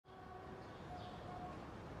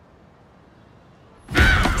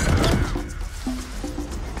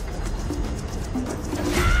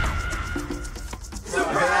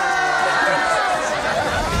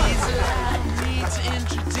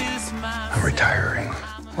tiring.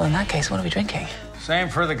 Well, in that case, what are we drinking? Same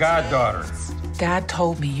for the goddaughter. Dad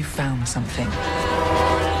told me you found something.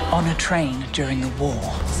 On a train during the war.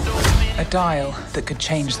 A dial that could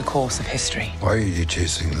change the course of history. Why are you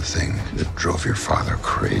chasing the thing that drove your father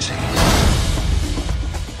crazy?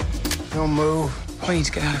 Don't move. We need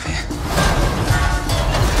to get out of here.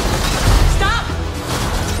 Stop!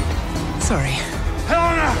 Sorry.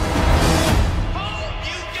 Helena!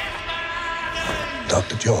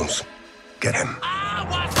 Dr. Jones, get him.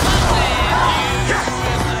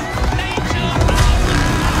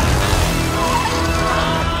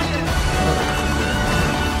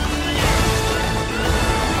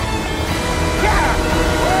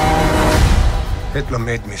 Hitler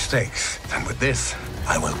made mistakes, and with this,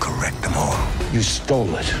 I will correct them all. You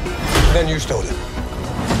stole it. Then you stole it.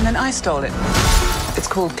 And then I stole it. It's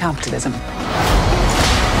called capitalism.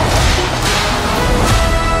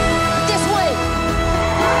 This way!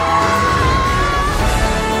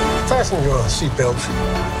 Fasten your seatbelts.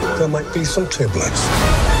 There might be some turbulence.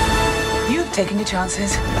 You've taken your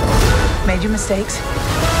chances, made your mistakes,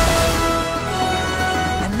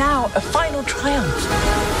 and now a final triumph.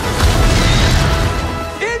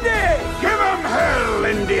 Give him hell,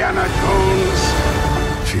 Indiana Jones!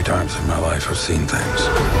 A few times in my life I've seen things.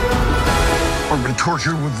 I've been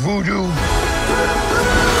tortured with voodoo.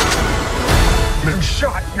 Been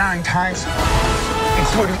shot 9 times,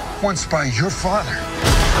 including once by your father.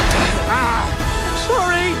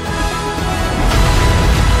 Sorry!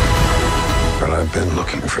 But I've been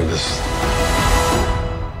looking for this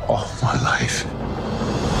all my life.